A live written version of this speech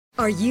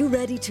Are you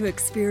ready to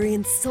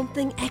experience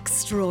something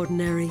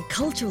extraordinary?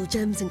 Cultural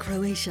gems in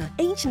Croatia,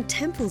 ancient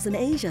temples in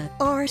Asia,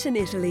 art in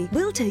Italy.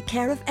 We'll take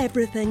care of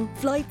everything.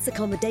 Flights,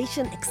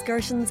 accommodation,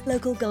 excursions,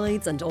 local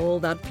guides and all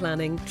that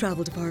planning.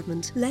 Travel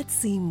department. Let's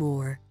see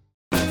more.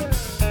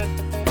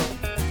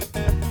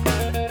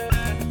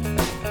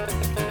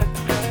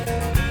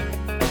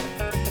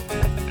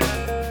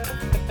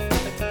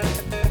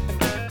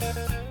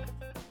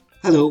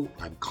 Hello,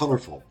 I'm Conor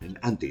Faughnan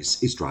and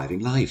this is Driving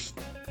Life.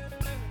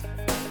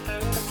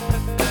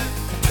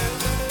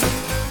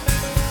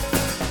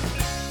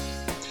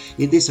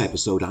 In this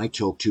episode, I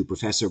talked to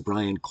Professor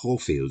Brian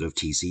Caulfield of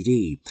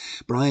TCD.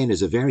 Brian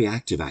is a very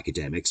active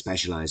academic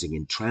specialising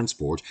in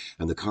transport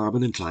and the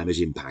carbon and climate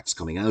impacts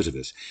coming out of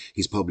it.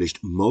 He's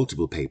published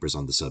multiple papers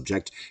on the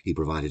subject. He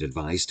provided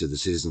advice to the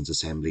Citizens'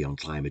 Assembly on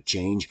climate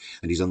change,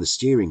 and he's on the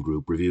steering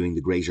group reviewing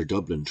the Greater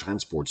Dublin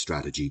Transport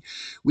Strategy.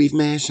 We've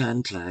met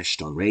and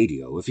clashed on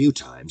radio a few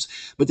times,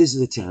 but this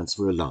is a chance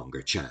for a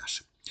longer chat.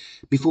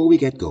 Before we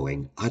get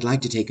going, I'd like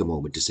to take a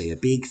moment to say a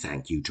big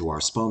thank you to our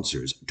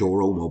sponsors,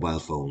 Doro Mobile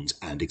Phones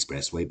and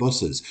Expressway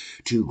Buses,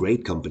 two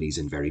great companies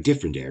in very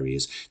different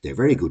areas. They're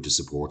very good to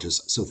support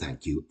us, so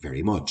thank you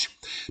very much.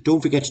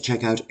 Don't forget to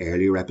check out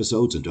earlier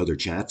episodes and other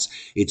chats.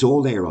 It's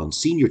all there on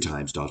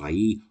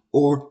seniortimes.ie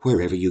or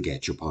wherever you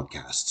get your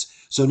podcasts.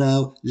 So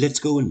now, let's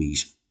go and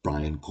meet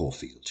Brian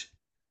Caulfield.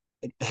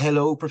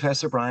 Hello,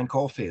 Professor Brian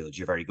Caulfield.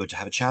 You're very good to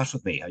have a chat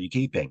with me. How are you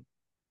keeping?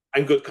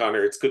 I'm good,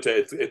 Conor. It's good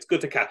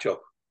to catch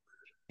up.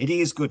 It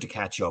is good to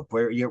catch up.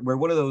 We're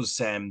one of those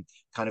kind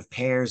of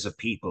pairs of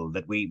people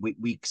that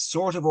we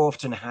sort of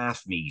often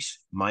half meet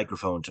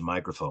microphone to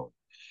microphone.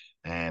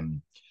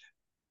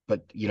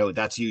 But, you know,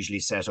 that's usually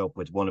set up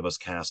with one of us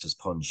cast as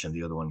Punch and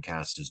the other one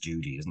cast as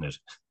Judy, isn't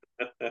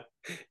it?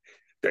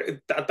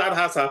 that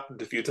has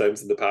happened a few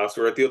times in the past.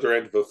 We're at the other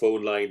end of a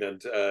phone line,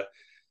 and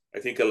I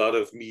think a lot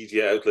of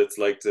media outlets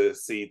like to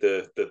see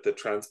the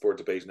transport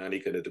debate and any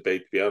kind of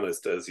debate, to be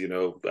honest, as you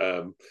know,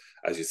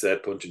 as you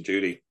said, Punch and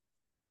Judy.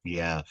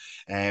 Yeah.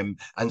 And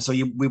so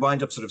we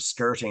wind up sort of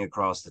skirting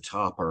across the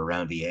top or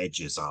around the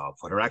edges of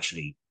what are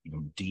actually, you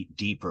know,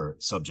 deeper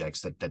subjects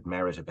that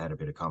merit a better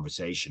bit of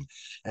conversation.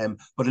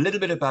 But a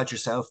little bit about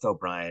yourself, though,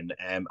 Brian.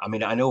 I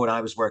mean, I know when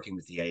I was working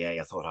with the AA,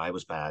 I thought I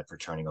was bad for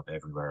turning up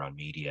everywhere on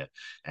media.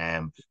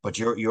 But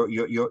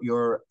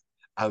you're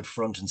out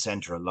front and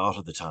center a lot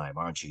of the time,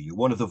 aren't you? You're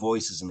one of the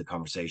voices in the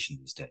conversation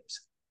these days.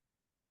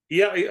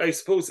 Yeah, I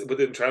suppose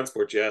within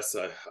transport, yes,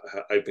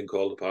 I've been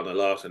called upon a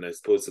lot, and I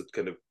suppose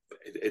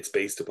it's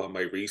based upon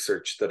my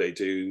research that I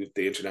do,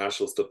 the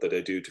international stuff that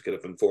I do to kind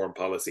of inform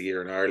policy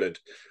here in Ireland.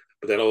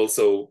 But then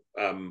also,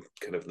 kind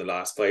of in the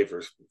last 5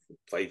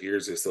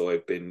 years or so,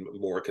 I've been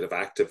more kind of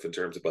active in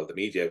terms of, well, the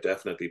media,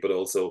 definitely, but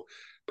also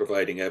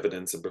providing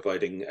evidence and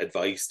providing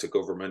advice to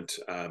government.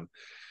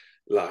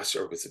 Last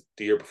year, was it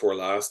the year before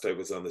last, I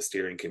was on the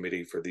steering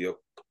committee for the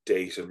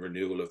update and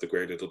renewal of the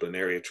Greater Dublin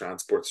Area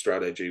Transport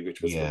Strategy,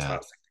 which was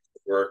fantastic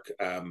work.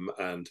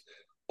 And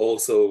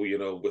also, you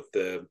know, with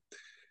the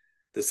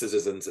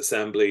citizens'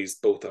 assemblies,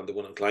 both on the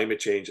one on climate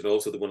change and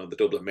also the one on the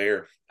Dublin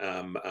Mayor.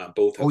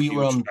 Both. Oh, you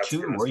were on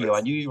two, were you?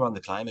 I knew you were on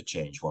the climate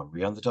change one. Were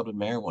you on the Dublin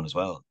Mayor one as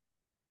well?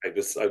 I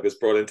was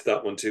brought into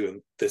that one too,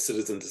 and the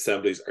citizens'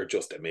 assemblies are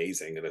just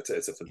amazing, and it's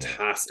a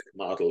fantastic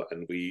model,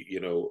 and we,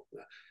 you know,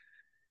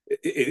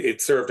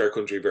 it served our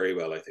country very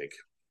well, I think.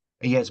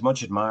 Yeah, it's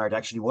much admired.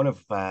 Actually, one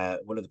of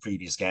the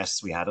previous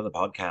guests we had on the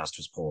podcast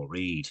was Paul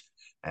Reid,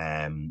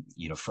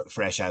 you know,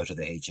 fresh out of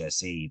the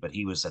HSE, but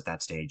he was at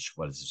that stage,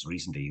 well, this was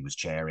recently, he was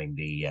chairing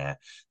the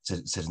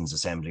Citizens'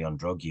 Assembly on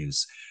drug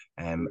use.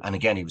 And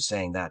again, he was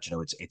saying that, you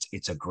know,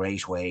 it's a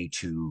great way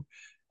to,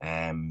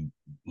 you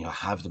know,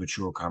 have the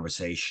mature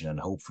conversation and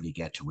hopefully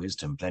get to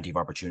wisdom, plenty of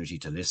opportunity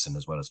to listen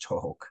as well as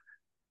talk.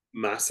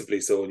 Massively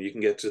so, and you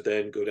can get to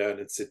then go down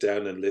and sit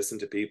down and listen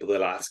to people.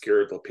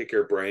 They'll pick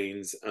your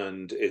brains,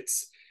 and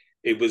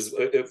it was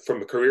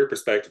from a career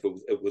perspective,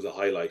 it was a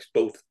highlight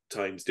both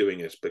times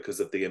doing it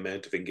because of the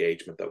amount of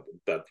engagement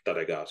that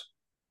I got.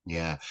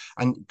 Yeah,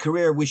 and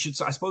career, we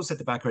should, I suppose, set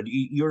the background.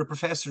 You're a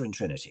professor in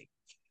Trinity,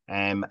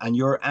 and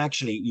you're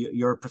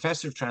a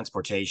professor of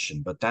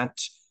transportation, but that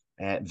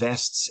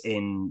vests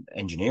in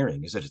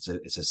engineering, is it?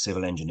 It's a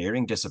civil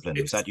engineering discipline.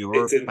 Is that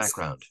your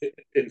background?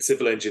 In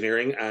civil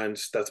engineering, and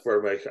that's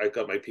where I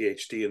got my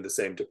PhD in the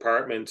same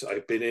department.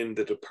 I've been in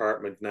the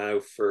department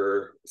now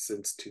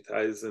since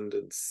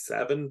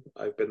 2007.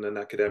 I've been an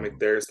academic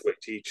there, so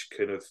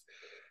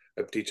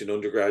I'm teaching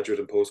undergraduate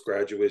and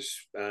postgraduate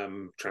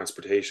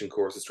transportation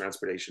courses,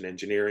 transportation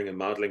engineering and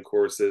modelling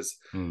courses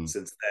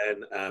since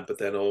then. But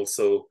then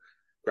also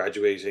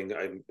graduating,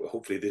 I'm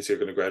hopefully this year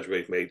going to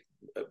graduate my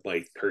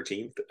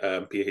 13th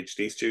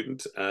PhD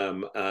student,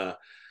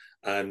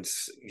 and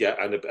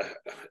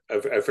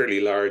a fairly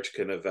large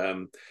kind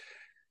of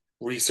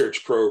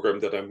research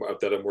program that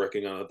I'm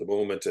working on at the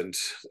moment, and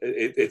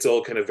it's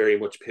all kind of very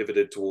much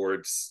pivoted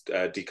towards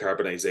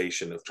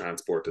decarbonisation of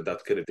transport, and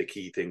that's kind of the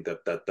key thing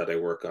that I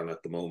work on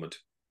at the moment.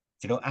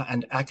 You know,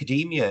 and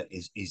academia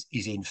is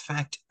in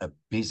fact a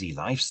busy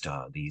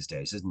lifestyle these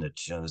days, isn't it?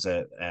 You know, there's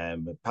a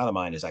pal of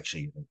mine is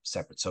actually a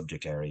separate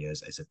subject area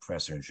as a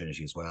professor in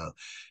Trinity as well.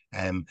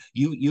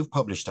 You've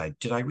published.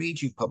 Did I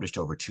read you've published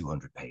over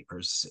 200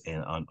 papers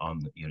on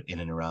you know,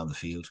 in and around the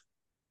field?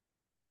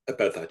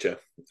 About that, yeah.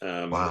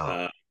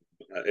 Wow.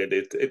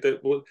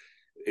 Well,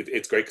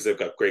 it's great because I've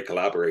got great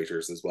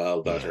collaborators as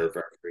well that Yeah. are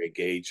very, very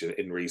engaged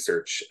in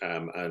research.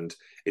 And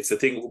it's the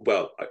thing.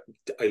 Well,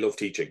 I love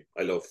teaching.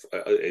 I love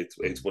it's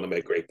Mm. one of my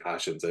great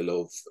passions. I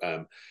love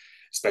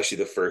especially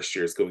the first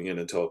years going in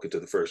and talking to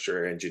the first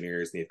year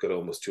engineers, and you've got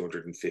almost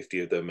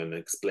 250 of them, and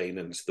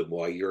explaining to them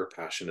why you're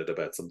passionate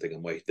about something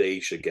and why they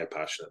should get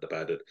passionate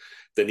about it.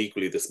 Then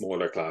equally the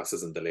smaller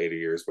classes in the later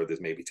years where there's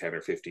maybe 10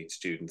 or 15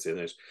 students in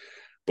it.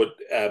 But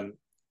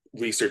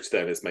research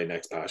then is my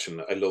next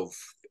passion. I love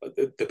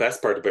the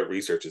best part about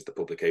research is the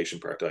publication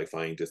part. I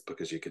find is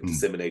because you can Mm.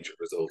 disseminate your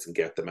results and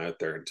get them out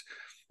there. And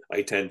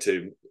I tend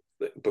to,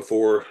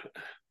 before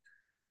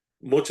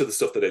much of the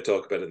stuff that I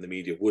talk about in the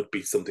media would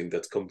be something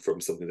that's come from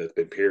something that's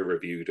been peer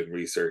reviewed and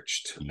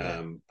researched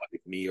Yeah. by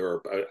me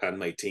or and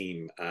my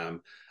team.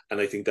 And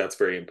I think that's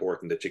very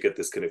important that you get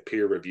this kind of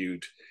peer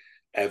reviewed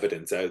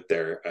evidence out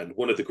there. And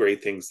one of the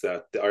great things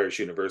that the Irish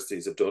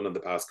universities have done in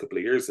the past couple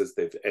of years is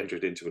they've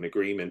entered into an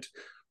agreement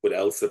with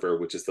Elsevier,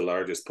 which is the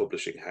largest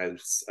publishing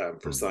house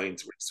for Mm.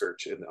 science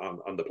research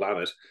on the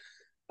planet.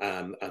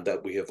 And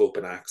that we have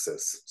open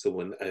access. So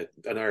when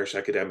an Irish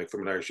academic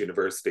from an Irish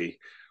university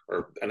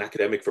or an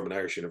academic from an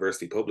Irish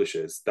university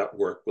publishes, that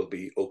work will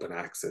be open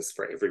access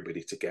for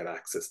everybody to get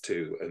access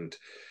to. And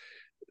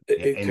it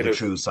In kind the of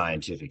true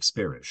scientific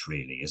spirit,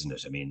 really, isn't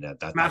it? I mean,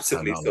 that's how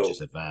massively knowledge is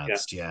so. Yeah.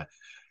 advanced. Yeah.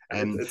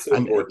 And it's so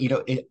And important. you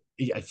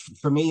know,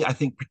 for me, I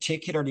think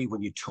particularly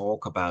when you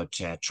talk about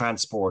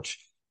transport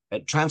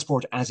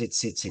as it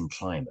sits in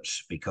climate,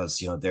 because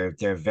you know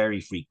they're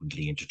very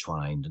frequently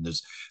intertwined, and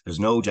there's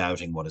no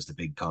doubting what is the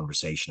big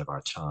conversation of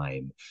our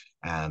time.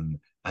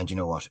 And you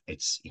know what?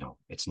 It's you know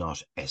it's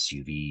not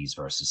SUVs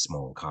versus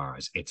small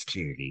cars. It's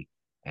clearly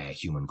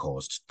human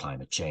caused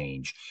climate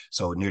change.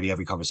 So nearly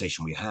every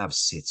conversation we have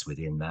sits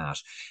within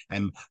that.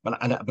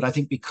 But I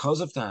think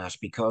because of that,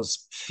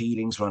 because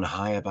feelings run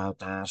high about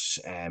that,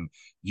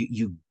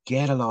 you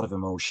get a lot of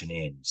emotion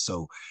in.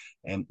 So,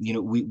 you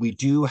know, we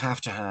do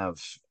have to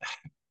have.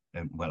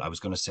 Well, I was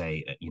going to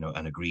say, you know,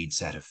 an agreed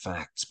set of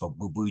facts, but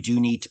we do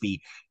need to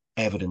be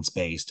evidence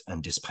based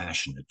and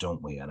dispassionate,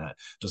 don't we? And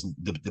doesn't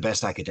the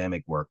best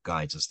academic work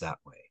guides us that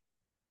way?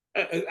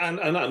 And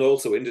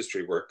also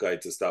industry work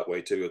guides us that way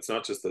too. It's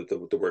not just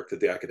the work that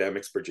the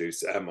academics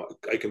produce.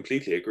 I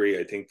completely agree.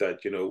 I think that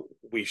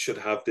we should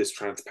have this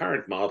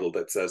transparent model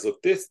that says,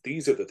 look,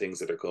 these are the things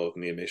that are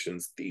causing the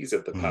emissions. These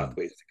are the Mm.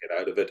 pathways to get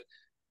out of it.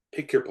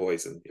 Pick your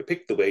poison. You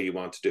pick the way you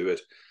want to do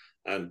it,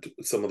 and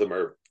some of them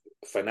are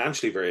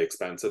financially very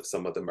expensive.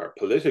 Some of them are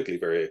politically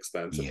very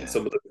expensive, and Yeah.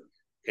 some of them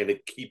kind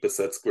of keep us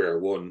at square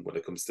one when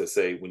it comes to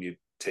say when you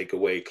take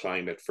away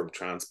climate from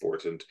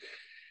transport. And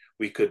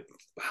we could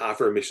halve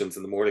our emissions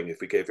in the morning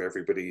if we gave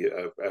everybody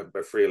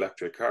a free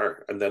electric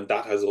car. And then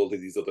that has all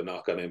of these other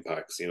knock-on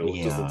impacts. It doesn't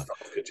Yeah.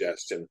 stop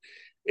congestion.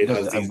 It It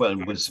doesn't, has and these well,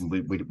 impacts.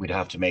 we'd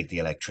have to make the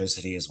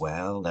electricity as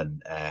well.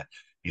 And,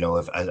 you know,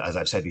 if, as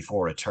I've said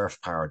before, a turf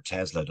powered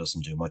Tesla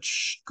doesn't do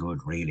much good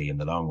really in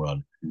the long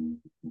run.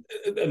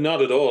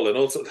 Not at all. And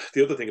also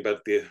the other thing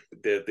about the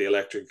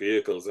electric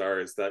vehicles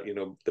is that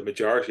the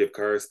majority of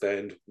cars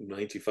spend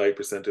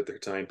 95% of their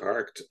time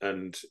parked,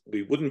 and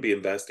we wouldn't be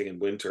investing in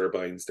wind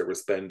turbines that were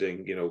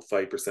spending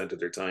 5% of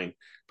their time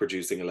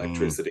producing Mm.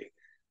 electricity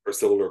or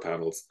solar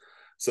panels.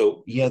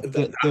 So Yeah,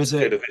 that's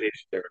kind of an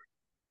issue there.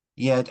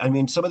 yeah, I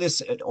mean, some of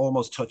this it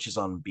almost touches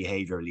on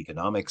behavioral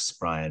economics,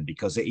 Brian,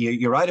 because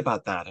you're right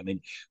about that. I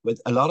mean, with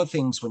a lot of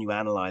things when you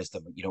analyze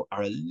them, you know,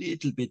 are a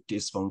little bit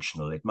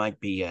dysfunctional. It might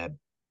be a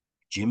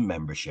gym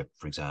membership,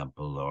 for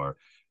example, or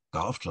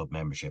golf club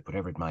membership,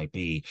 whatever it might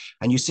be.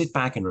 And you sit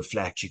back and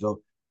reflect, you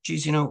go,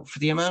 geez, you know, for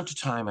the amount of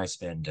time I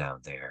spend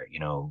down there, you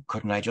know,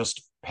 couldn't I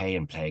just pay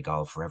and play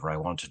golf wherever I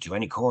wanted to,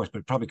 any course, but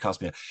it probably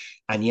cost me.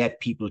 And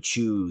yet people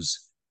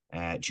choose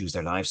their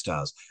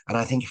lifestyles. And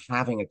I think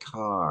having a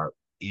car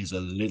is a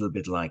little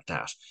bit like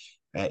that.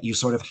 You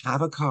sort of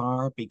have a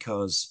car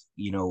because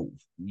you know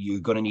you're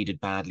going to need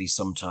it badly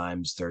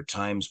sometimes. There are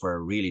times where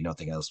really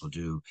nothing else will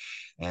do.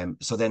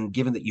 So then,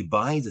 given that you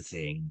buy the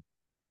thing,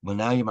 well,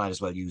 now you might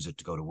as well use it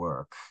to go to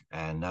work,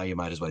 and now you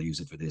might as well use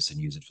it for this and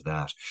use it for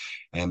that.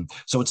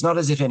 So it's not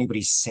as if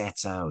anybody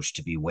sets out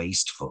to be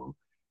wasteful.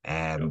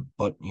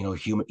 But you know,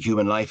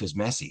 human life is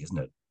messy, isn't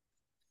it?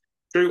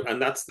 True,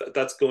 and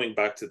that's going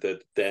back to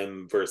the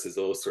them versus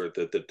us, or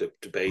the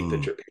debate that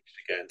Mm. you're pitched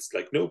against.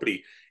 Like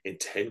nobody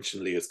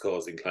intentionally is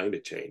causing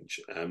climate change.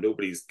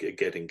 Nobody's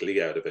getting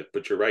glee out of it.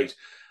 But you're right.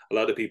 A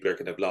lot of people are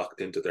kind of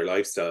locked into their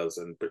lifestyles,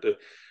 and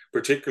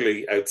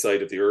particularly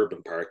outside of the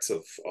urban parts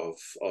of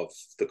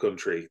the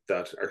country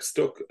that are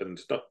stuck and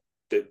not.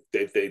 They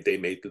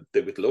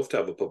would love to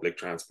have a public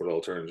transport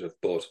alternative,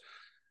 but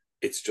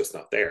it's just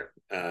not there.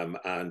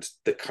 And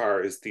the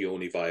car is the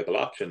only viable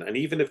option. And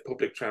even if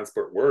public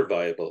transport were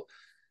viable,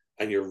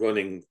 and you're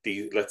running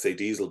let's say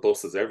diesel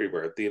buses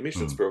everywhere, the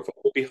emissions profile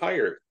will be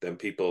higher than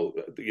people,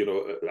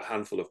 a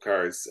handful of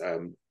cars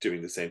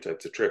doing the same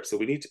types of trips. So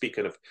we need to be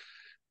kind of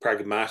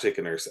pragmatic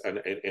in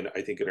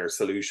I think in our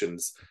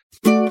solutions.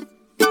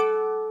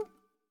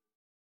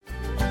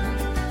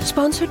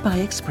 Sponsored by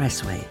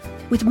Expressway.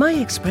 With My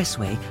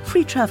Expressway,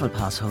 free travel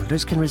pass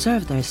holders can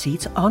reserve their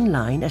seats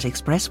online at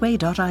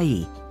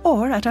expressway.ie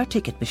or at our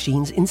ticket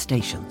machines in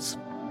stations.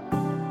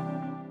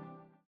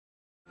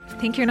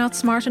 Think you're not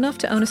smart enough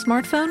to own a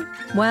smartphone?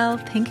 Well,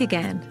 think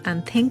again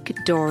and think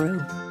Doro.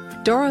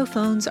 Doro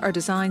phones are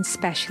designed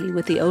specially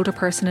with the older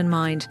person in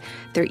mind.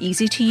 They're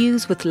easy to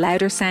use with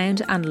louder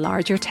sound and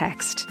larger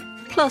text.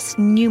 Plus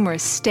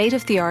numerous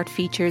state-of-the-art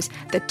features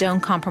that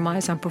don't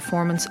compromise on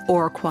performance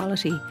or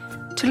quality.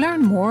 To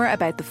learn more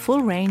about the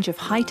full range of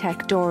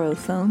high-tech Doro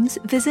phones,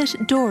 visit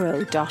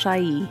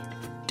doro.ie.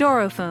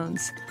 Doro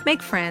phones.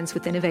 Make friends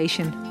with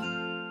innovation.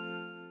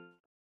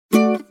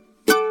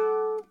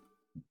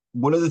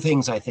 One of the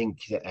things I think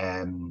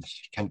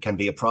can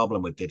be a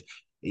problem with it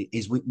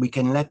is we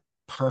can let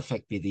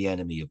perfect be the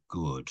enemy of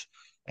good.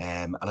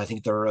 And I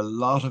think there are a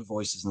lot of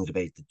voices in the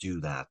debate that do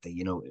that.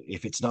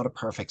 If it's not a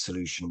perfect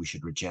solution, we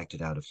should reject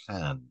it out of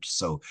hand.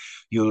 So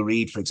you'll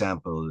read, for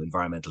example,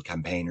 environmental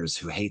campaigners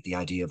who hate the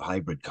idea of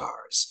hybrid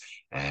cars.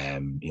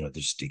 They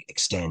just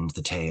extend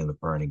the tail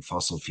of burning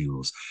fossil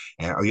fuels.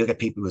 Or you'll get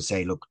people who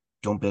say, look,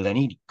 don't build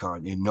any car,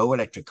 no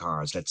electric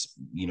cars. Let's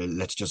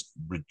just,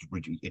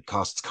 it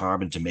costs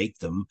carbon to make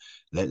them.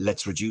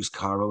 Let's reduce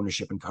car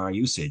ownership and car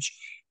usage.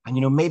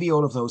 And, maybe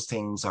all of those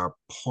things are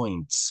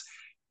points,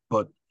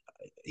 but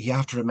you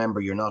have to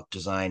remember you're not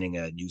designing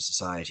a new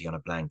society on a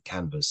blank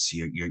canvas.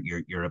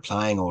 You're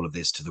applying all of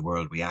this to the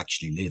world we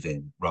actually live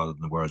in rather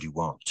than the world you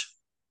want.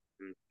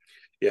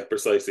 Yeah,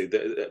 precisely.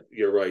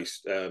 You're right.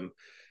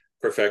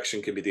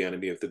 Perfection can be the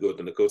enemy of the good,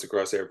 and it goes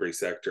across every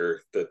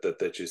sector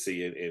that you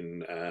see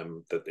in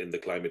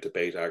the climate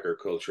debate,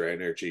 agriculture,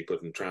 energy,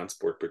 but in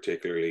transport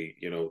particularly.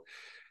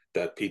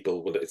 That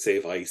people would say,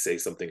 if I say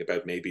something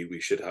about maybe we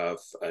should have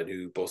a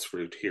new bus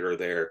route here or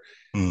there,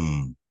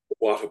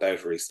 what about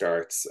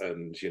restarts?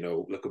 And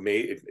look,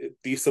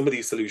 some of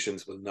these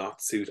solutions will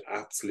not suit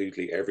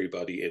absolutely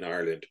everybody in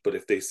Ireland, but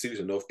if they suit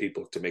enough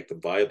people to make them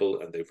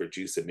viable and they've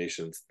reduced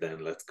emissions,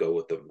 then let's go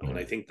with them. And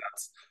I think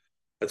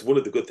that's one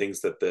of the good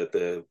things that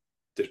the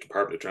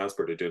Department of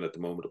Transport are doing at the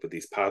moment with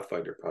these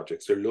Pathfinder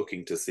projects. They're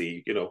looking to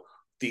see,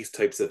 these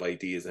types of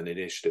ideas and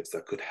initiatives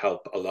that could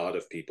help a lot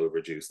of people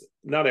reduce them.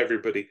 Not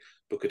everybody,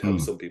 but could help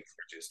some people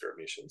reduce their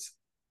emissions.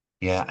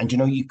 Yeah, and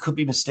you could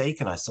be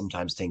mistaken, I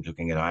sometimes think,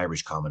 looking at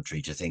Irish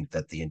commentary, to think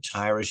that the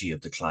entirety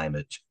of the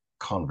climate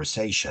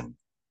conversation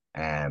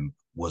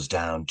was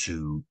down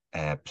to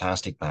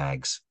plastic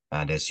bags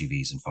and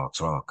SUVs in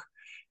Foxrock.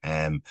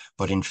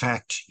 But in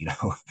fact,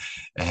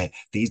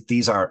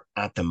 these are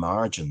at the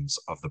margins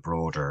of the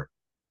broader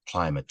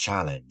climate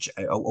challenge.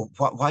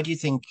 Why do you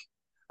think?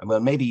 Well,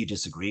 maybe you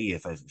disagree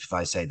if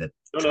I say that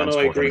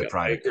transport in the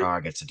private car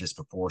gets a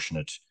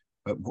disproportionate.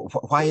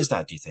 Why is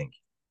that, do you think?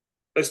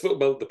 I suppose,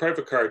 well, the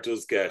private car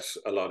does get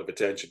a lot of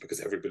attention because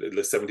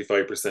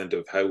 75%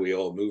 of how we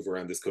all move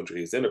around this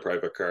country is in a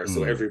private car.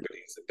 So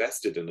everybody's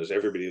invested in it.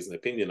 Everybody has an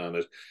opinion on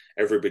it.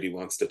 Everybody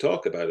wants to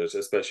talk about it,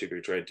 especially if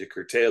you're trying to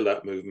curtail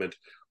that movement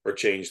or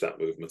change that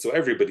movement. So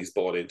everybody's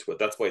bought into it.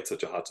 That's why it's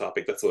such a hot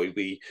topic. That's why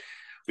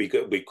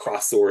we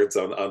cross swords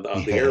on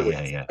the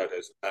airwaves about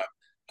it.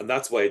 And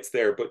that's why it's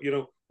there. But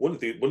one of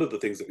the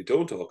things that we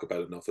don't talk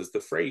about enough is the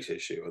freight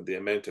issue, and the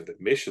amount of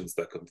emissions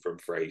that come from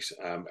freight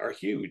are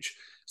huge.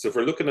 So if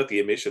we're looking at the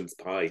emissions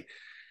pie,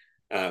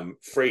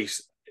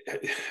 freight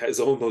is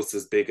almost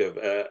as big of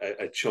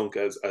a chunk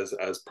as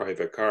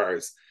private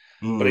cars.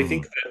 But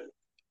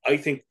I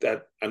think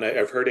that, and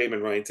I've heard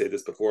Eamon Ryan say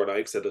this before, and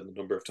I've said it a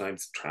number of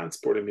times,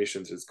 transport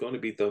emissions is going to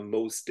be the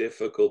most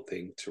difficult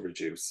thing to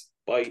reduce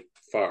by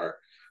far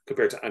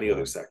compared to any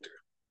other sector.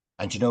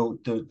 And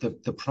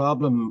the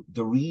problem,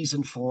 the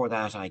reason for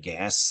that, I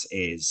guess,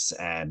 is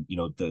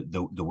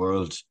the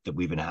world that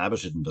we've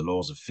inhabited and the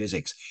laws of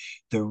physics.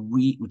 There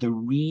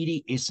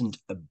really isn't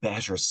a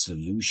better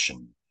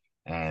solution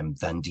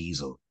than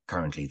diesel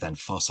currently, than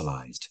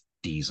fossilized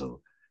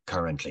diesel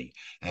currently.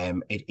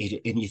 And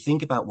you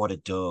think about what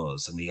it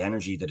does and the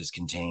energy that is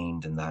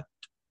contained in that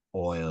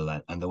oil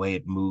and the way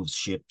it moves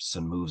ships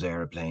and moves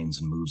airplanes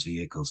and moves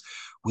vehicles.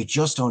 We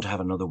just don't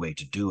have another way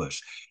to do it.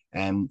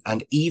 And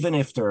even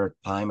if there are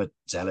climate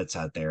zealots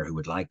out there who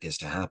would like this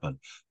to happen,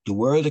 the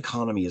world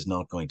economy is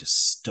not going to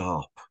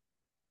stop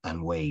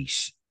and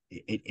wait.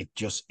 It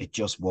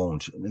just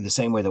won't. In the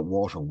same way that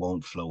water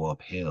won't flow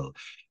uphill,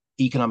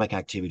 economic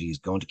activity is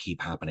going to keep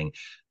happening.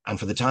 And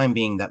for the time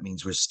being, that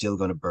means we're still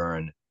going to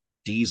burn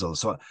diesel.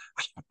 So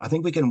I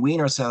think we can wean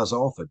ourselves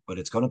off it, but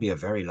it's going to be a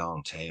very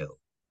long tail.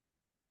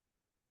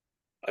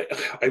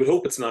 I would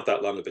hope it's not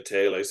that long of a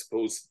tail. I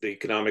suppose the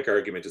economic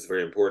argument is a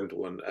very important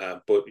one,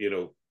 but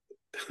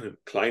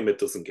climate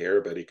doesn't care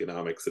about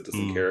economics. It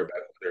doesn't care about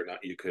whether or not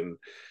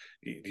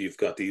you've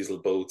got diesel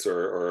boats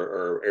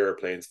or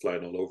airplanes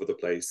flying all over the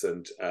place.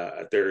 And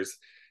there's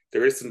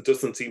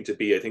doesn't seem to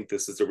be, I think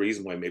this is the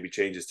reason why maybe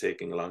change is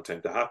taking a long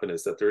time to happen,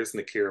 is that there isn't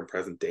a clear and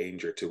present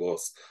danger to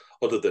us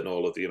other than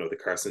all of the, the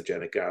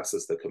carcinogenic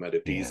gases that come out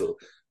of diesel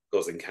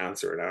causing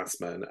cancer and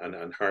asthma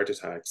and heart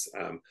attacks.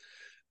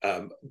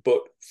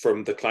 But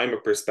from the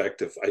climate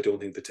perspective, I don't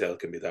think the tail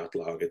can be that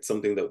long. It's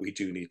something that we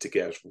do need to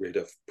get rid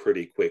of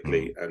pretty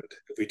quickly. And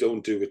if we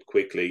don't do it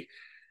quickly,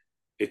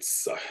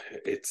 it's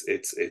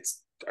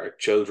our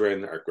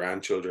children, our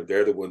grandchildren,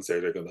 they're the ones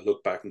that are going to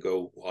look back and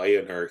go, why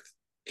on earth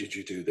did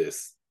you do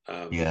this?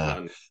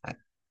 And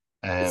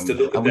it's to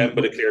look at them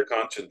with a clear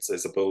conscience, I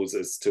suppose,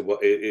 as to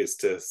what it is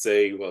to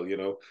say, well,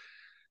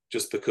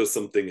 just because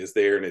something is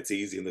there and it's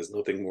easy and there's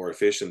nothing more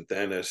efficient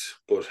than it,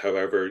 but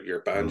however,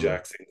 you're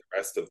banjaxing the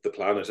rest of the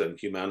planet and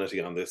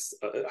humanity on this,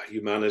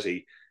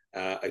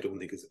 I don't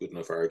think is a good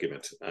enough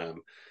argument.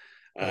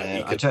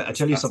 I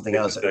tell you something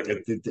else.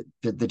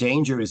 The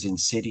danger is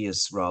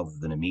insidious rather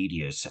than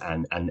immediate,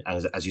 and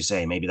as you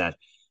say, maybe that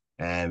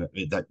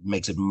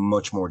makes it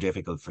much more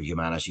difficult for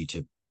humanity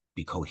to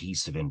be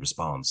cohesive in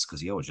response,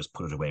 because you always just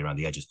put it away around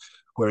the edges.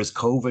 Whereas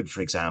COVID,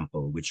 for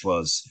example, which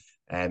was,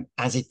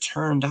 as it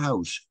turned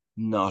out,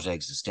 not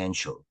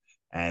existential,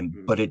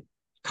 but it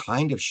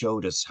kind of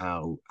showed us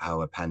how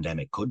a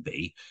pandemic could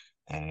be.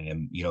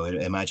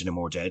 Imagine a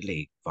more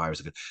deadly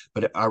virus.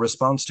 But our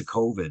response to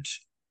COVID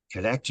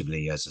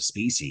collectively as a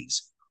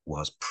species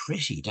was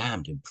pretty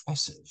damned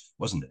impressive,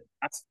 wasn't it?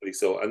 Absolutely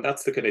so. And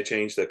that's the kind of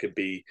change that could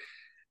be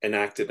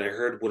enacted. And I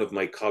heard one of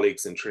my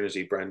colleagues in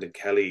Trinity, Brendan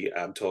Kelly,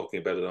 talking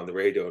about it on the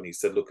radio. And he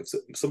said, look, if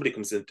somebody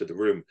comes into the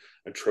room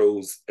and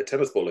throws a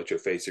tennis ball at your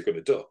face, you're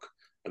going to duck.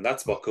 And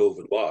that's what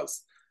COVID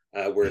was.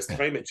 Whereas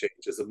climate change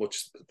is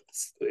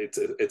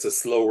it's a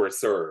slower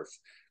serve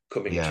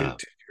coming to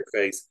your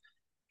face.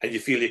 And you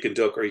feel you can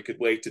duck, or you could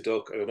wait to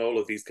duck, and all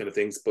of these kind of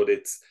things. But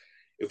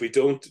if we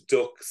don't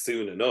duck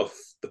soon enough,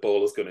 the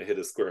ball is going to hit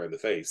us square in the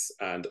face.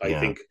 And I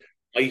think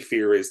my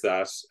fear is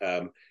that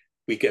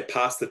we get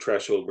past the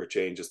threshold where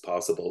change is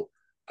possible,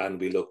 and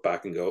we look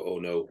back and go, oh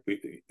no,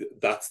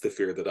 that's the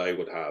fear that I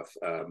would have.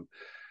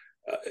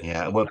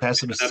 Well,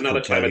 pessimists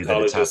will tell you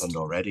that it's happened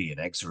already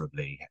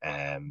inexorably,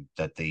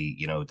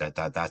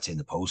 that that's in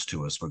the post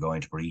to us. We're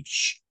going to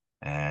breach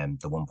the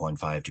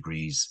 1.5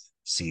 degrees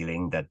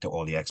ceiling that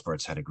all the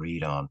experts had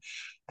agreed on.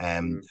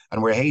 And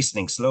we're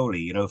hastening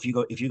slowly.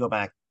 If you go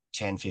back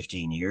 10,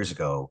 15 years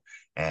ago,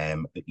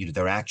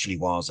 there actually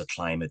was a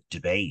climate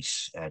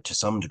debate. To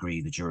some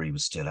degree, the jury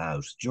was still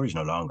out. The jury's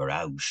no longer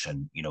out,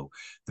 and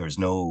there's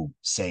no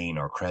sane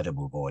or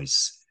credible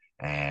voice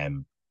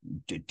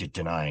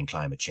denying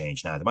climate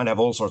change. Now, they might have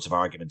all sorts of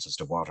arguments as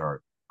to what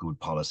are good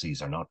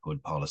policies or not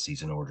good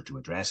policies in order to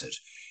address it,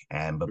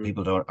 but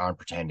people aren't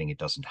pretending it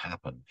doesn't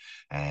happen.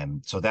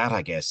 So that,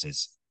 I guess,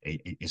 is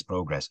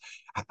progress.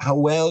 How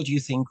well do you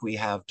think we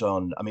have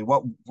done? I mean,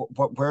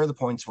 where are the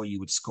points where you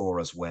would score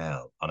as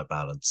well on a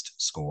balanced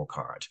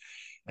scorecard?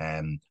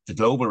 The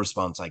global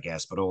response, I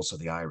guess, but also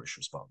the Irish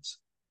response.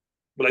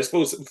 Well, I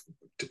suppose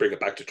to bring it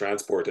back to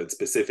transport, and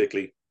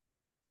specifically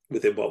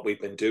within what we've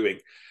been doing,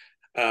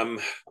 I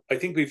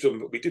think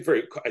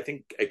I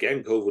think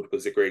again, COVID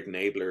was a great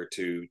enabler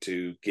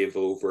to give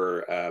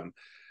over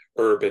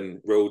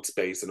urban road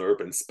space and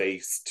urban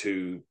space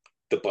to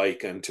the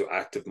bike and to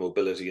active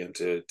mobility and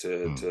to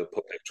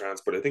public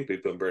transport. I think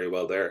we've done very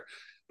well there,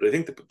 but I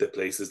think the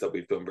places that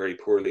we've done very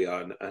poorly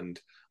on, and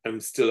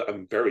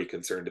I'm very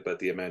concerned about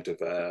the amount of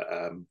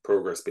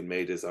progress being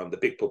made, is on the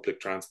big public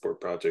transport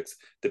projects,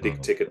 the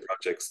big ticket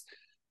projects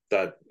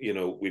that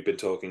we've been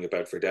talking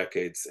about for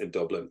decades in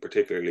Dublin,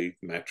 particularly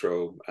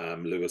Metro,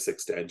 Lewis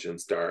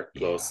extensions, Dart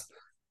Plus.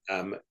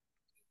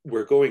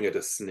 We're going at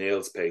a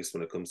snail's pace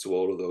when it comes to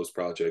all of those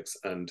projects,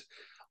 and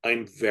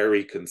I'm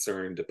very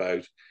concerned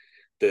about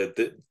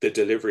the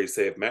delivery,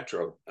 say, of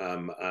Metro,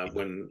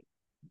 when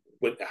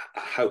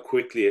how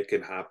quickly it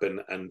can happen,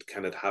 and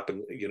can it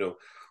happen?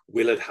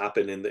 Will it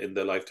happen in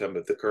the lifetime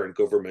of the current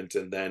government?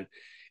 And then,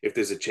 if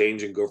there's a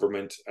change in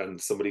government and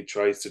somebody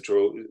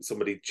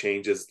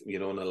changes,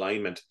 an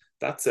alignment,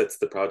 that sets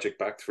the project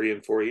back 3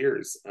 and 4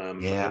 years.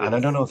 And I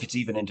don't know if it's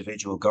even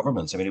individual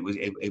governments. I mean,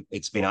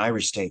 it's been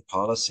Irish state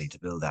policy to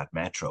build that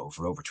metro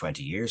for over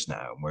 20 years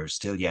now, and we're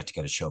still yet to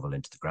get a shovel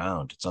into the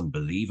ground. It's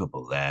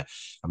unbelievable. I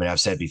mean, I've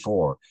said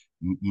before,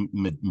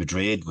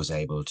 Madrid was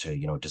able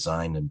to,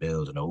 design and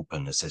build and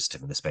open a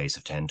system in the space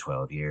of 10,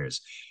 12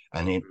 years.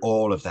 And in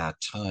all of that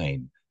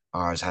time,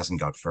 ours hasn't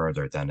got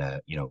further than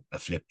a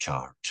flip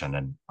chart and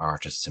an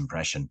artist's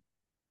impression.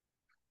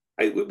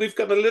 We've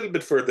got a little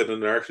bit further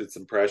than an artist's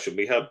impression.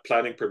 We had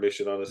planning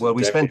permission on it. Well,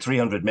 we spent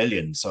 300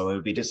 million, so it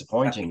would be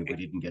disappointing if we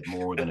didn't get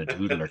more than a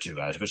doodle or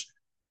two out of it.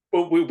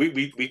 Well,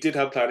 we did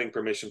have planning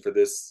permission for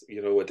this,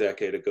 a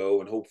decade ago,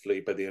 and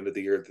hopefully by the end of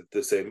the year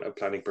the same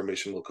planning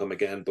permission will come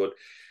again. But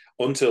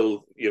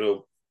until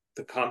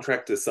the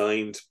contract is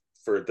signed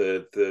for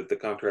the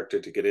contractor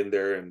to get in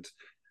there and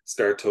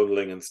start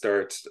tunneling and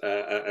start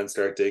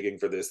digging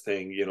for this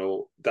thing,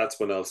 that's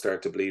when I'll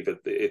start to believe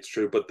it's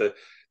true. But the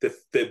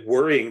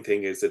worrying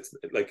thing is, it's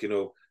like,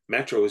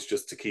 Metro is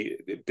just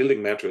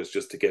building Metro is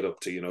just to get up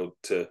to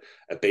to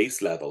a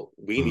base level.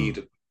 We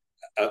need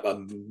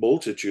a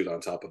multitude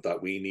on top of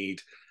that. We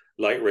need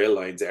light rail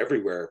lines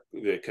everywhere,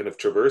 kind of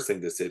traversing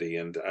the city,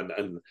 and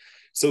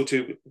so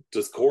too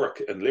does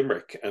Cork and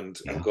Limerick and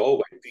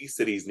Galway. These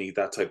cities need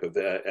that type of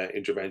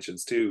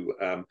interventions too.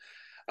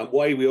 And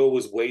why we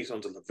always wait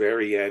until the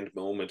very end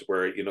moment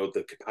where, you know,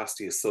 the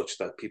capacity is such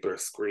that people are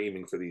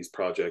screaming for these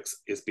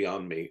projects is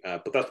beyond me.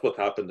 But that's what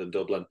happened in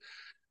Dublin.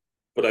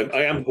 But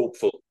I am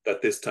hopeful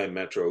that this time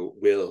Metro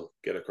will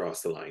get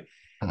across the line.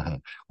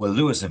 Well,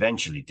 Lewis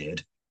eventually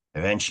did.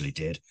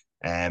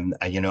 And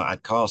you know,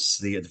 it costs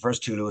the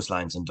first two Lewis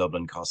lines in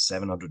Dublin cost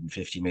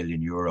 €750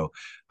 million.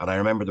 And I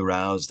remember the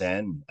rows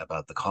then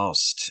about the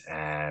cost,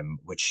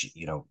 which,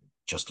 you know,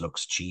 just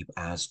looks cheap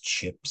as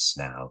chips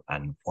now.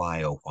 And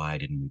why, oh, why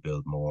didn't we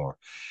build more?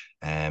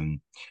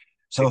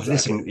 So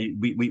exactly. Listen,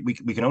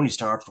 we can only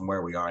start from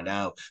where we are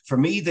now. For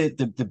me,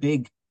 the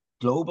big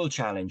global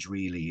challenge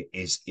really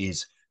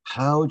is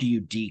how do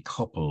you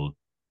decouple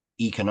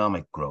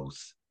economic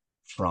growth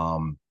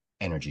from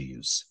energy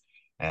use?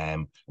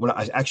 Well,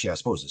 I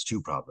suppose there's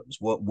two problems.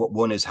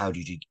 One is how do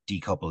you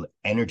decouple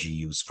energy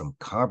use from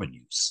carbon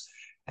use?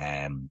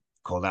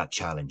 Call that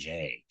challenge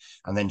A.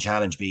 And then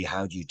challenge B,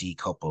 how do you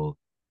decouple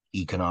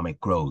economic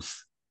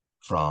growth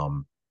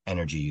from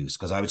energy use?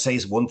 Because I would say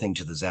it's one thing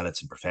to the zealots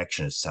and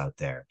perfectionists out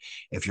there.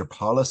 If your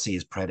policy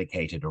is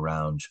predicated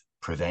around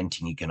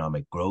preventing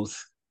economic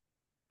growth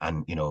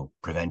and, you know,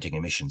 preventing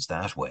emissions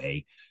that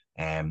way,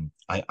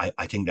 I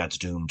think that's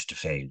doomed to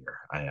failure.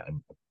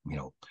 You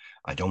know,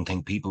 I don't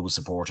think people will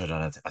support it,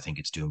 and I think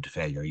it's doomed to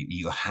failure.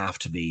 You have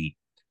to be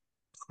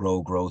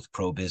pro-growth,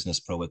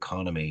 pro-business,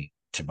 pro-economy,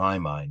 to my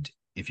mind,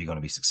 if you're going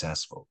to be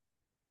successful.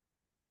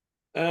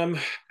 I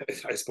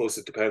suppose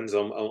it depends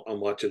on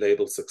what you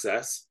label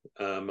success,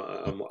 on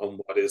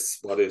what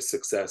is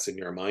success in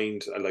your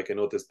mind. Like, I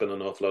know there's been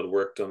an awful lot of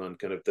work done on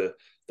kind of the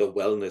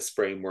wellness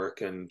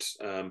framework and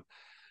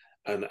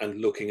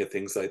looking at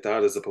things like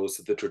that as opposed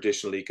to the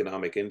traditional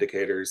economic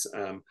indicators.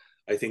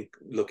 I think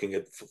looking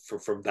at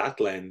from that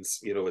lens,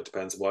 you know, it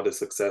depends what is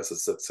success.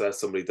 Is success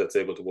somebody that's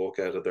able to walk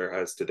out of their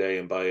house today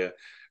and buy a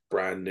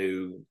brand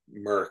new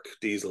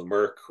diesel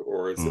Merc,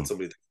 or is it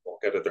somebody that can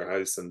walk out of their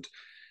house and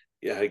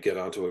get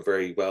onto a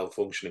very well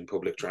functioning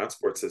public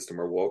transport system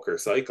or walk or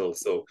cycle?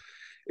 So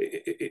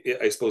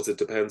I suppose it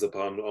depends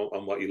upon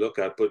what you look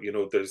at. But, you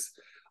know,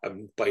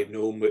 I'm by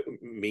no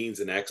means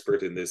an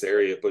expert in this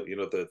area, but, you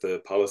know,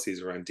 the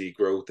policies around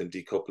degrowth and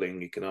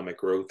decoupling economic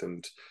growth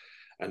and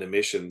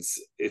emissions,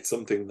 it's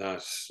something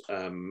that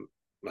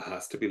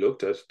has to be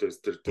looked at. There's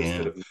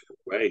kind of no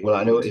way. Well,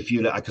 I know if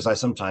you, because I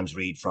sometimes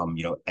read from,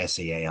 you know,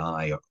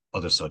 SEAI or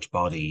other such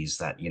bodies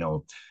that, you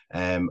know,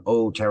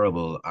 oh,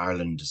 terrible,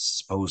 Ireland is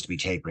supposed to be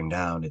tapering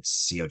down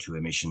its CO2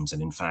 emissions,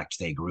 and in fact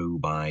they grew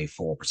by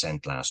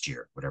 4% last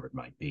year, whatever it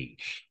might be.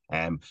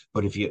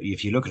 But if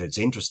you look at it, it's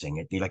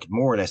interesting. It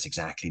more or less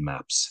exactly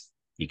maps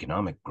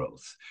economic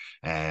growth.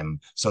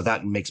 So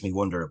that makes me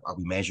wonder, are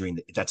we measuring,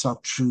 that's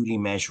not truly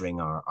measuring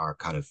our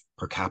kind of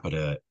per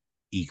capita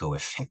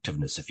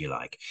eco-effectiveness, if you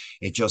like.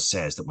 It just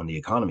says that when the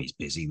economy is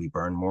busy, we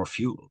burn more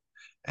fuel.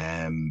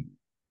 That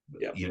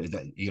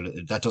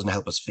doesn't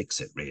help us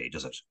fix it, really,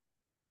 does it?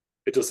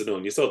 It doesn't.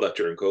 And you saw that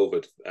during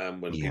COVID,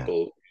 when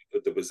people,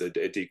 there was a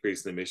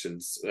decrease in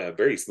emissions,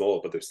 very small,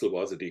 but there still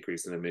was a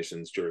decrease in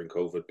emissions during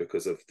COVID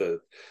because of the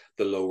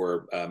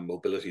lower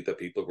mobility that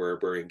people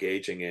were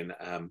engaging in.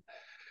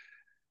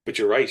 But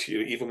you're right.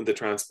 Even when the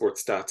transport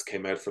stats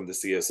came out from the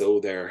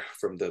CSO there,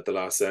 from the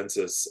last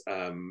census,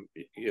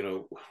 you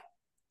know,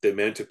 the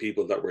amount of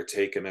people that were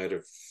taken out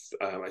of,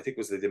 I think it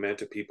was the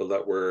amount of people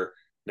that were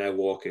now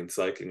walking,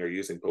 cycling, or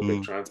using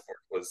public transport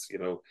was, you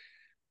know,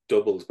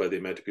 doubled by the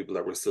amount of people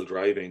that were still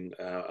driving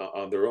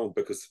on their own,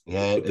 because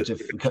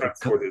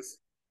transport is.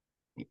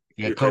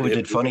 COVID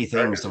did funny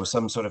things. There was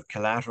some sort of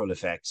collateral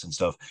effects and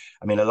stuff.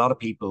 I mean, a lot of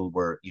people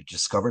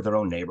discovered their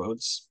own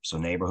neighborhoods, so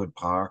neighborhood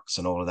parks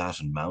and all of that,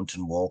 and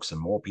mountain walks, and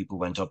more people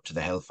went up to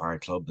the Hellfire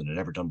Club than had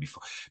ever done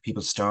before.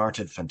 People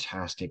started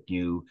fantastic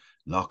new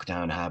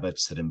lockdown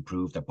habits that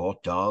improved. They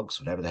bought dogs,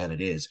 whatever the hell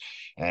it is.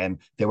 And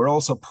they were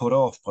also put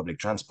off public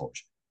transport,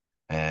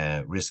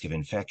 risk of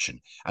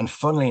infection. And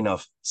funnily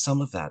enough,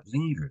 some of that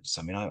lingers.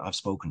 I mean, I've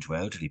spoken to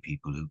elderly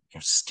people who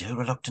are still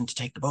reluctant to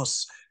take the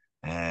bus.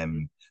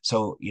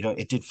 So, you know,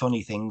 it did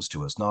funny things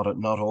to us, not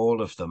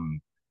all of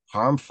them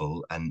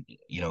harmful, and,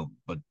 you know,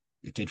 but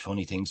it did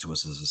funny things to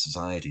us as a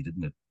society,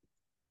 didn't it?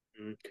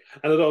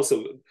 And it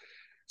also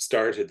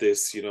started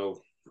this, you know,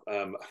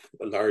 a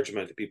large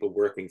amount of people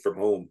working from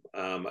home.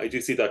 I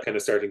do see that kind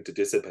of starting to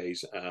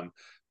dissipate,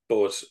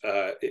 but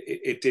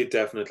it did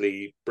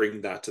definitely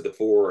bring that to the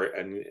fore,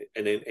 and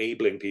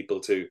enabling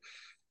people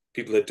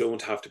that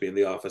don't have to be in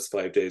the office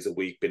 5 days a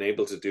week, being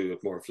able to do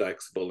it more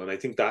flexible. And I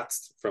think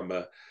that's from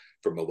a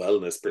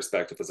wellness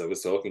perspective, as I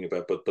was talking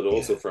about, but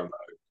also from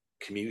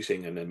a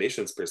commuting and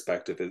emissions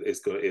perspective,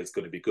 is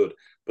going to be good.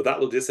 But that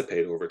will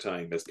dissipate over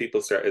time as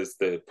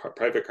the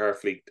private car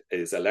fleet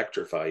is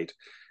electrified.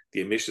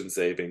 The emission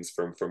savings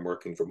from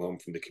working from home,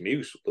 from the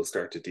commute, will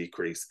start to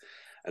decrease.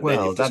 And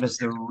well, that is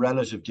the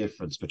relative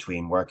difference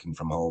between working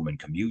from home and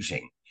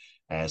commuting.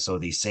 So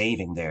the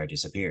saving there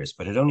disappears,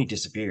 but it only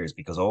disappears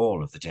because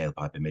all of the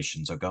tailpipe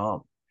emissions are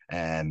gone.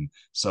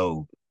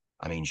 So,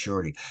 I mean,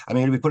 surely, I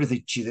mean, we put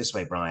it to you this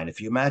way, Brian, if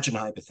you imagine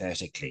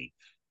hypothetically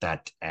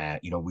that,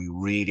 we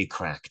really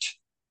cracked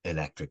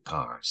electric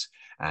cars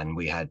and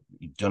we had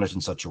done it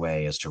in such a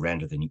way as to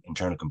render the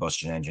internal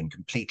combustion engine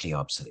completely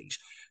obsolete.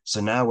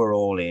 So now we're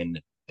all in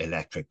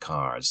electric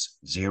cars,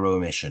 zero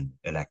emission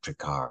electric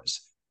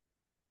cars.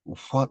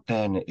 What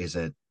then is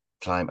a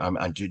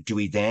and do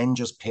we then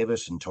just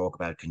pivot and talk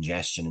about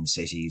congestion in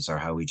cities, or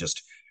how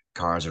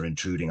cars are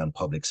intruding on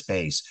public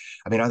space?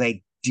 I mean, are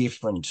they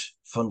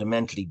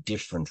fundamentally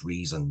different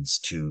reasons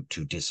to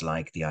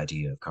dislike the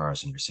idea of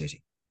cars in your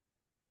city?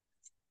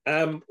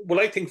 Well,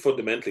 I think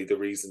fundamentally the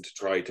reason to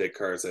try take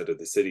cars out of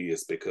the city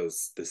is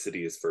because the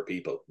city is for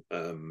people.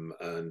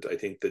 And I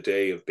think the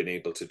day of being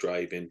able to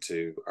drive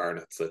into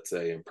Arnott's, let's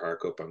say, and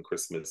park up on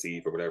Christmas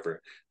Eve or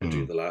whatever and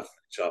do the last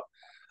shop,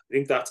 I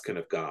think that's kind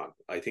of gone.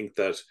 I think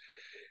that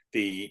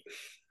that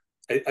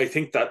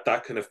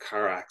kind of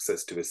car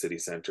access to a city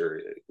centre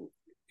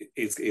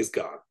is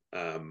gone.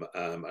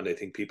 And I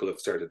think people have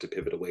started to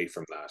pivot away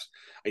from that.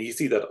 And you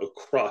see that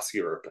across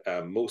Europe.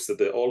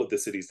 All of the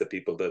cities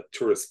that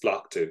tourists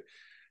flock to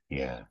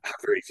have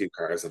very few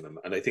cars in them.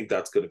 And I think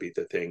that's going to be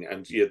the thing.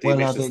 And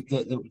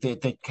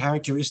the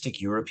characteristic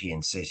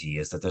European city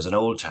is that there's an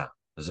old town.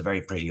 There's a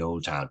very pretty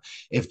old town.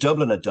 If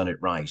Dublin had done it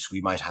right, we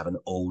might have an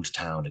old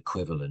town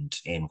equivalent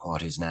in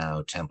what is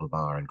now Temple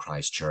Bar and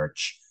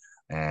Christchurch,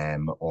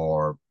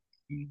 or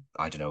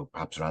I don't know,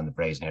 perhaps around the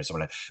Brazen Head,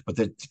 somewhere like that.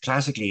 But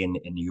classically in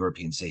the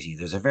European city,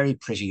 there's a very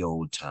pretty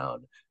old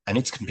town, and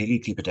it's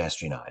completely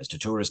pedestrianized. A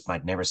tourist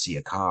might never see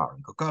a car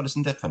and go, God,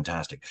 isn't that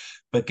fantastic?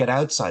 But get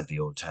outside the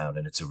old town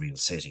and it's a real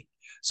city.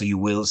 So you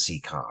will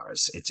see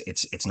cars.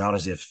 It's not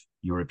as if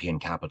European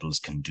capitals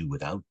can do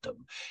without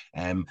them.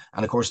 And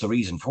of course, the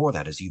reason for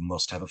that is you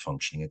must have a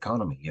functioning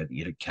economy.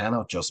 You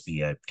cannot just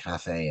be a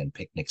cafe and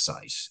picnic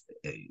site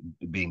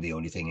being the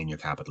only thing in your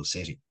capital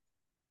city.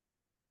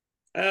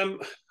 I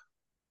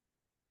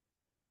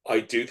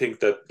do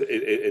think that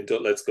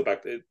let's go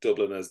back to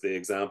Dublin as the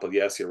example.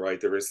 Yes, you're right.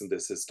 There isn't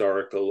this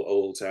historical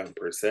old town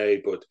per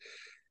se, but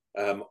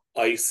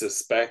I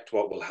suspect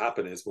what will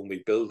happen is when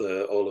we build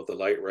all of the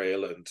light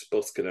rail and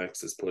bus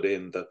connects is put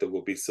in, that there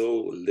will be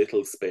so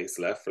little space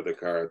left for the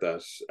car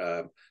that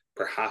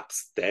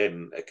perhaps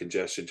then a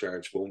congestion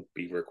charge won't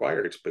be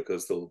required,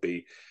 because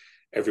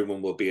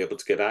everyone will be able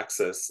to get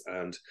access,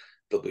 and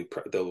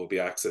there will be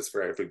access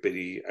for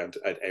everybody and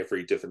at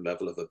every different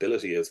level of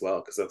ability as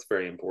well, because that's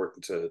very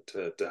important to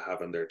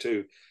have in there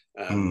too.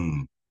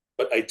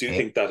 But I do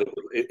think that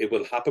it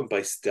will happen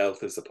by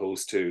stealth, as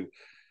opposed to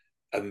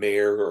a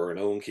mayor or an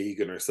Owen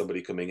Keegan or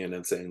somebody coming in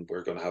and saying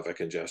we're going to have a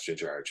congestion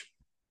charge.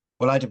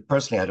 Well,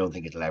 personally, I don't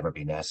think it'll ever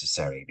be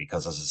necessary,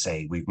 because, as I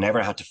say, we've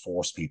never had to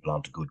force people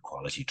onto good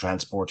quality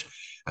transport,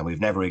 and we've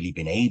never really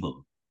been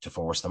able to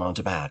force them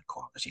onto bad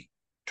quality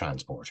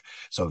transport.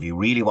 So if you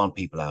really want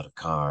people out of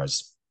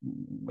cars,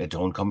 it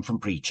don't come from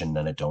preaching,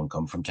 and it don't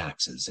come from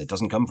taxes. It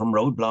doesn't come from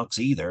roadblocks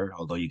either,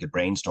 although you could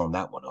brainstorm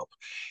that one up.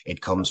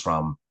 It comes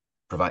from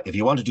if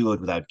you want to do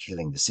it without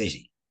killing the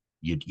city,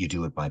 you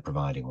do it by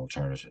providing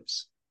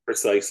alternatives.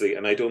 Precisely.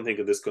 And I don't think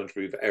in this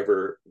country we've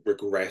ever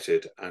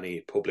regretted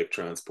any public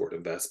transport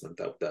investment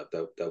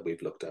that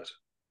we've looked at.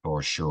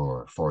 For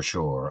sure.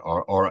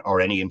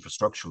 Or any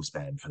infrastructural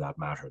spend, for that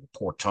matter. The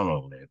port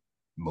tunnel, the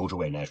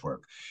motorway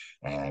network,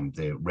 and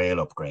the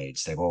rail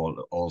upgrades, they've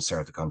all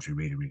served the country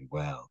really, really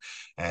well.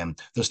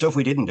 The stuff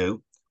we didn't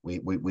do,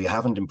 we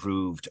haven't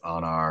improved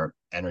on our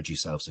energy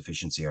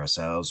self-sufficiency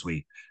ourselves.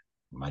 We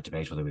might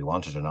debate whether we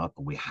want it or not,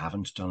 but we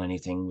haven't done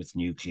anything with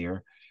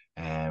nuclear.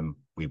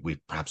 We've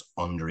perhaps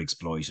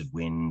underexploited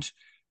wind.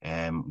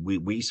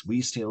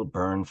 We still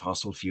burn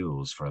fossil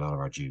fuels for a lot of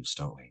our juice,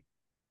 don't we?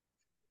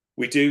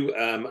 We do,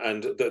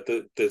 and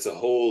there's a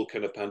whole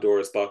kind of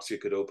Pandora's box you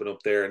could open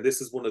up there. And this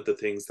is one of the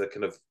things that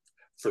kind of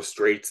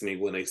frustrates me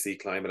when I see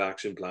climate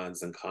action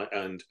plans and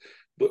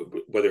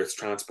whether it's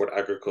transport,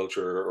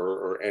 agriculture,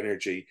 or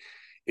energy,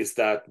 is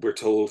that we're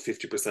told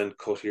 50%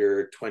 cut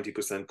here,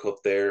 20% cut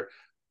there.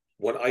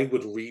 What I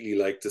would really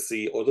like to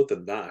see, other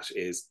than that,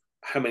 is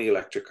how many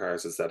electric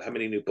cars is that? How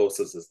many new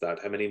buses is that?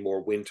 How many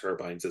more wind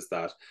turbines is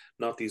that?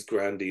 Not these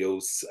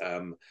grandiose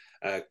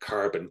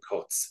carbon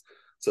cuts,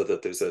 so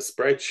that there's a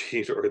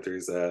spreadsheet or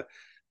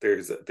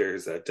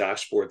there's a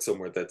dashboard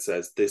somewhere that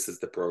says this is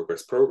the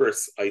progress.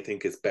 Progress, I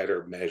think, is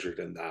better measured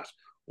in that.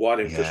 What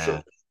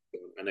infrastructure?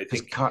 And I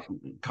think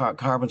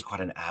carbon's quite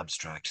an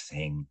abstract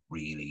thing,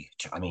 really.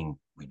 I mean,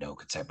 we know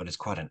concept, but it's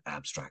quite an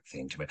abstract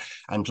thing to me.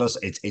 And plus,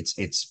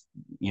 it's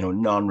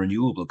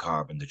non-renewable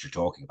carbon that you're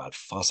talking about,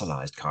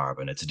 fossilized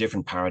carbon. It's a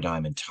different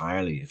paradigm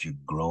entirely if you're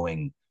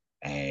growing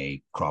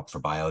a crop for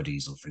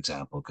biodiesel, for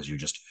example, because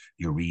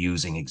you're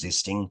reusing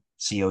existing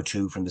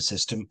CO2 from the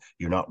system.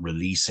 You're not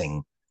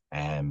releasing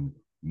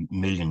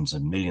millions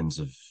and millions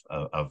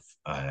of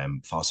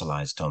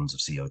fossilized tons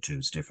of CO2.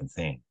 It's a different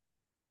thing.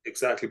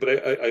 Exactly.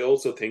 But I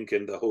also think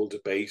in the whole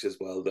debate as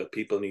well that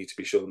people need to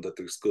be shown that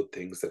there's good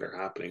things that are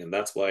happening. And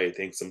that's why I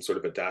think some sort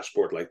of a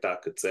dashboard like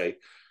that could say,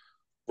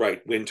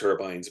 right, wind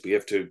turbines, we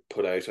have to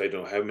put out, I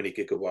don't know how many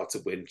gigawatts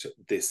of wind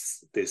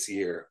this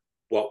year,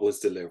 what was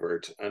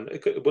delivered. And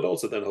it would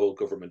also then hold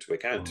government to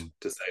account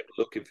to say,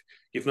 look, if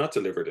you've not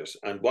delivered it,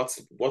 and what's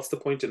the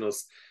point in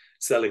us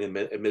selling a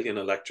million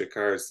electric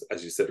cars,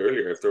 as you said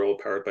earlier, if they're all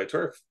powered by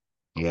turf?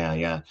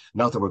 Yeah.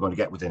 Not that we're going to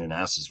get within an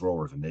ass's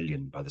roar of a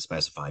million by the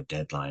specified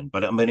deadline,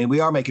 but I mean, we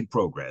are making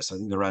progress. I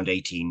think around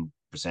 18%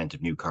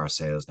 of new car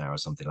sales now or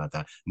something like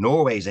that.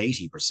 Norway's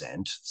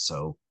 80%,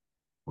 so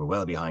we're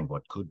well behind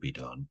what could be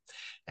done.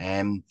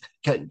 Can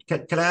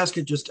I ask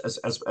you, just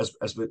as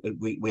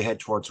we head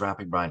towards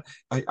wrapping, Brian,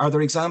 are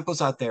there examples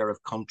out there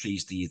of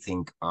countries that you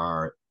think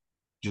are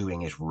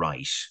doing it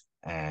right?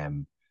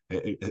 Who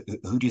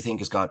do you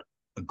think has got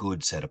a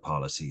good set of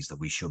policies that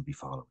we should be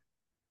following?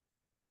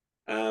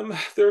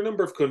 There are a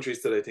number of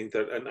countries that I think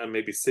that, and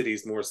maybe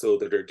cities more so,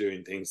 that are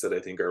doing things that I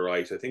think are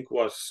right. I think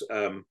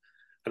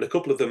and a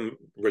couple of them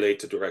relate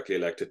to directly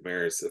elected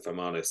mayors, if I'm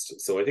honest.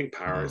 So I think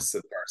Paris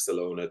and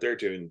Barcelona, they're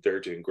doing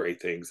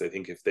great things. I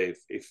think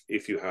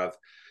if you have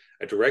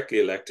a directly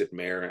elected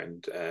mayor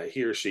and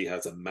he or she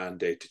has a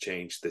mandate to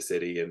change the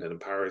city, and then in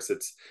Paris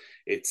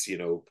it's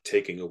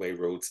taking away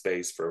road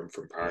space from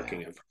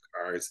parking and from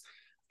cars.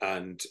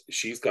 And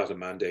she's got a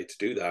mandate to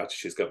do that.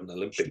 She's got an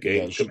Olympic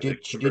Games. She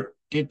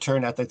did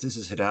turn out that this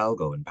is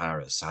Hidalgo in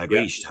Paris. I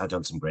agree. She had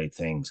done some great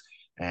things.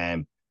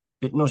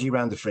 Bit nutty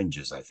around the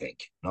fringes, I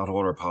think. Not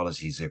all her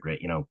policies are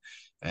great. You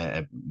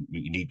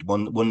need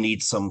one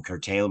needs some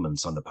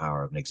curtailments on the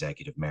power of an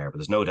executive mayor, but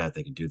there's no doubt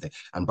they can do that.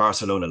 And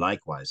Barcelona,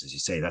 likewise, as you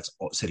say, that's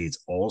city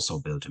that's also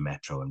built a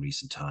metro in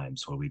recent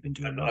times, where we've been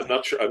doing nothing.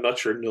 I'm not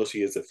sure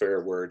nutty is a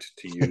fair word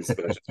to use,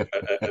 but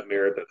a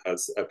mayor that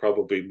has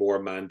probably more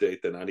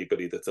mandate than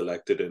anybody that's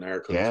elected in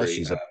our country. Yeah,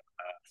 she's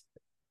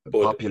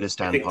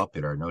populist and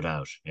popular, no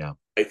doubt. Yeah,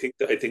 I think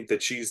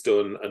that she's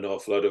done an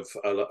awful lot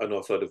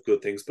of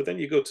good things. But then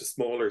you go to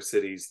smaller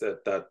cities that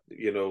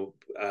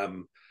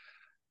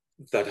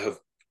have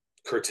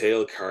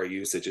curtailed car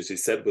usage, as you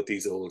said, with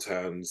these old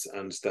towns,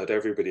 and that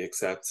everybody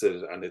accepts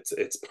it, and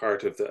it's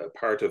part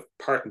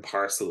and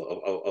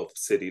parcel of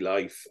city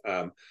life.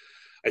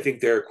 I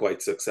think they're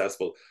quite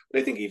successful.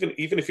 But I think even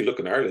if you look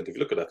in Ireland, if you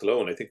look at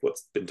Athlone, I think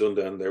what's been done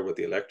down there with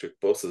the electric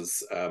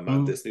buses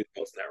and this new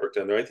bus network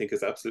down there, I think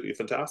is absolutely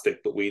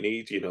fantastic. But we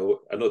need,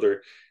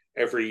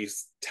 every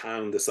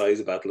town the size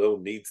of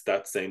Athlone needs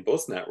that same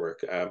bus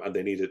network, and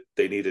they need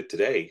it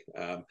today.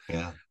 I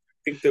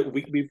think that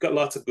we've got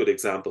lots of good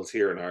examples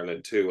here in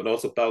Ireland too, and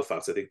also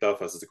Belfast. I think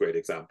Belfast is a great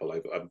example.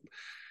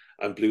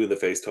 I'm blue in the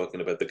face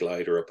talking about the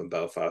glider up in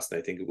Belfast, and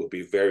I think it would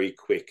be a very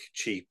quick,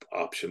 cheap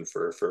option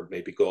for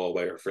maybe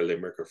Galway or for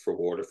Limerick or for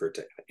Waterford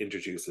to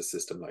introduce a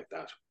system like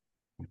that.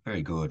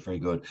 Very good, very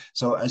good.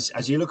 So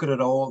as you look at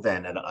it all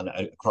then, and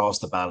across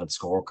the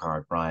balanced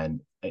scorecard,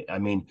 Brian, I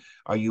mean,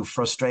 are you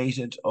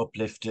frustrated,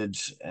 uplifted,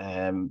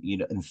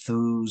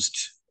 enthused,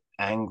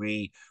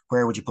 angry?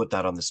 Where would you put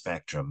that on the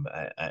spectrum?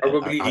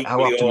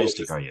 How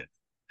optimistic are you?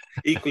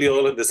 Equally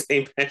all in the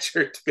same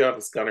measure, to be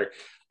honest, Conor.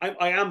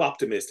 I am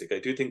optimistic. I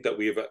do think that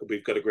we've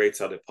got a great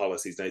set of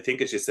policies. And I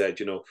think, as you said,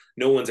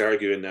 no one's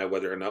arguing now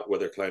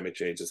whether climate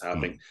change is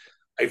happening.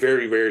 I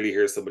very rarely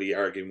hear somebody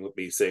arguing with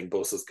me saying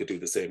buses could do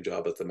the same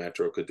job as the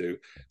metro could do.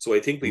 So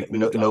I think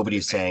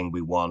nobody's saying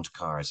we want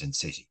cars in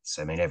cities.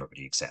 I mean,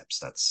 everybody accepts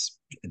that's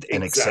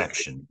an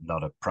exception,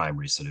 not a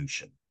primary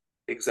solution.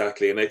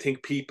 Exactly. And I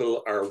think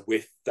people are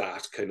with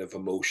that kind of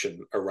emotion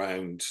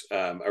around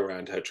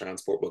how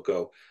transport will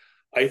go.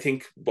 I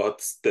think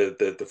what's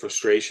the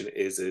frustration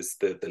is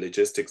the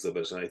logistics of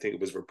it. And I think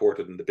it was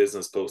reported in the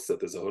Business Post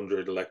that there's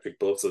 100 electric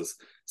buses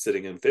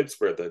sitting in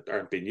Phibsborough that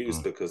aren't being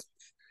used because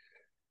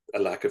of a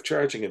lack of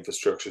charging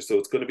infrastructure. So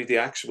it's going to be the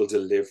actual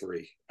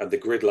delivery and the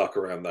gridlock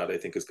around that, I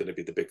think, is going to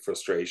be the big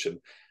frustration.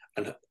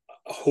 And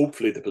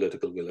hopefully the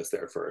political will is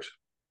there for it.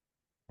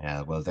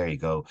 Yeah, well, there you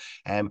go.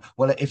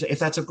 Well, if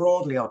that's a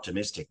broadly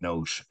optimistic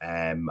note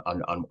on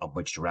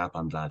which to wrap,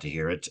 I'm glad to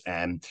hear it.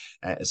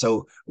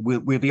 So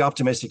we'll be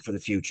optimistic for the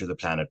future of the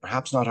planet.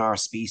 Perhaps not our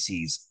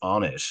species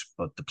on it,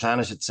 but the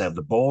planet itself,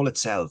 the ball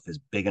itself, is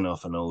big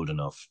enough and old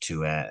enough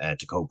to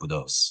cope with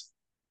us.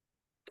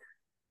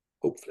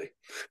 Hopefully.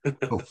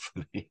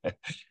 Hopefully.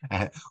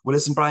 Well,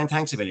 listen, Brian,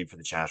 thanks a million for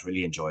the chat.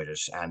 Really enjoyed it.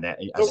 And as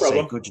I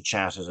say, good to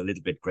chat at a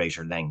little bit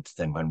greater length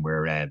than when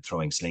we're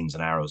throwing slings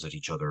and arrows at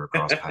each other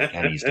across Pat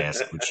Kenny's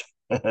desk, which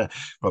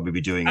probably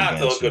be doing again.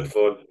 It's all good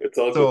fun. It's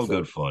all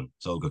good fun.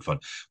 It's all good fun.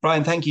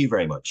 Brian, thank you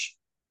very much.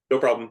 No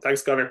problem.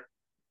 Thanks, Conor.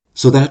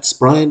 So that's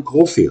Brian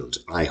Caulfield.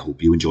 I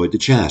hope you enjoyed the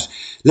chat.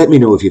 Let me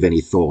know if you have any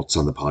thoughts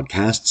on the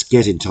podcasts.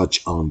 Get in touch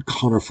on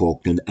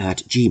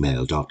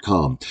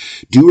conorfaughnan@gmail.com.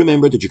 Do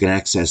remember that you can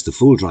access the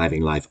full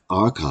Driving Life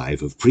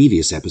archive of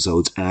previous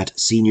episodes at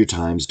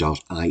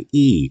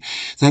seniortimes.ie.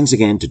 Thanks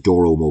again to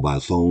Doro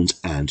mobile phones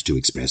and to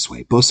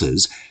Expressway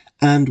buses.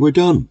 And we're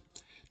done.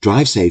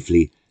 Drive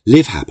safely,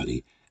 live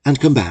happily, and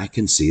come back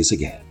and see us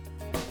again.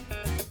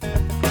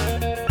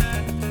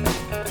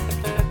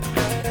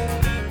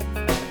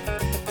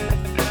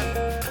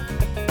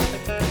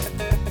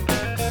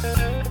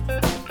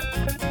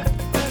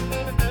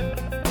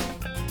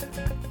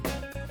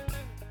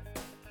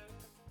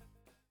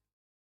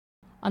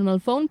 An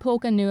bhfuil fón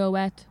póca nua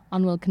wet,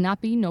 an bhfuil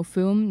cnapi nó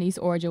fum níos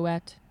orja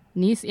wet.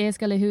 Níos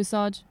éasca le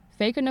húsáid,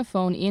 fécar na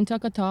fón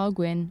ionach atá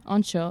gin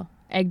an seo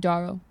ag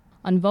daro.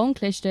 An bhón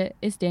cliste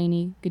is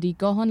déine go dtí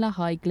gohan le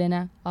haid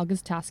gline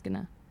agus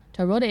tascanna.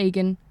 Tá rud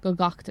aigen go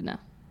gachtainna.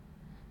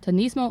 Tá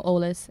níos mó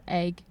ólas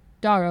ag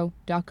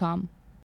daro.com.